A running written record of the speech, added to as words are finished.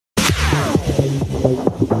These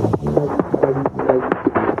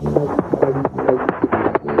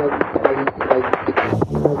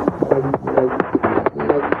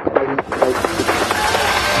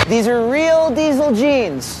are real diesel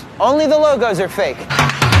jeans. Only the logos are fake.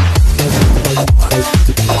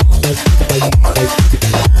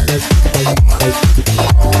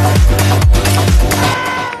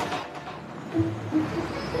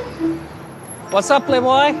 What's up,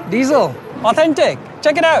 Playboy? Diesel. Authentic.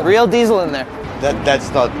 Check it out. Real diesel in there. That's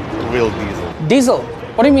not real diesel. Diesel.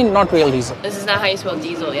 What do you mean not real diesel? This is not how you spell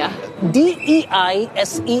diesel, yeah?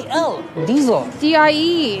 D-E-I-S-E-L. Diesel.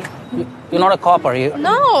 D-I-E. You're not a cop, are you?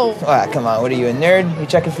 No. Ah, come on. What are you, a nerd? You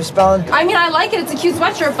checking for spelling? I mean, I like it. It's a cute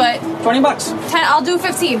sweatshirt, but... $20. 10, I'll do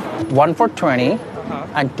 15. One for 20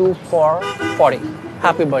 and two for 40.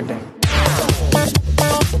 Happy birthday.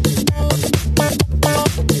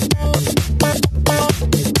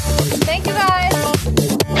 Thank you, guys.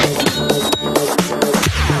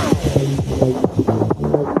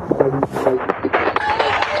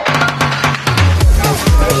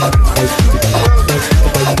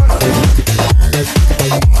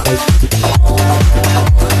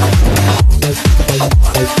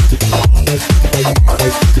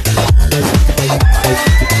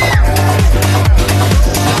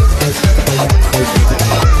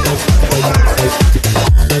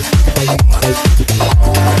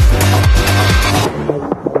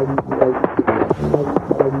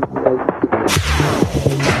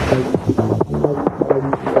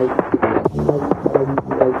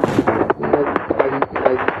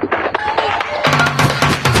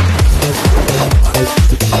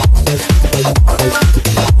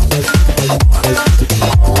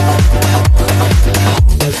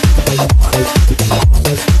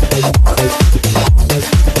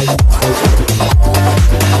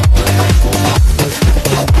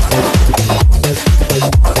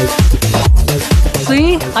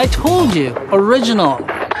 See? I told you. Original.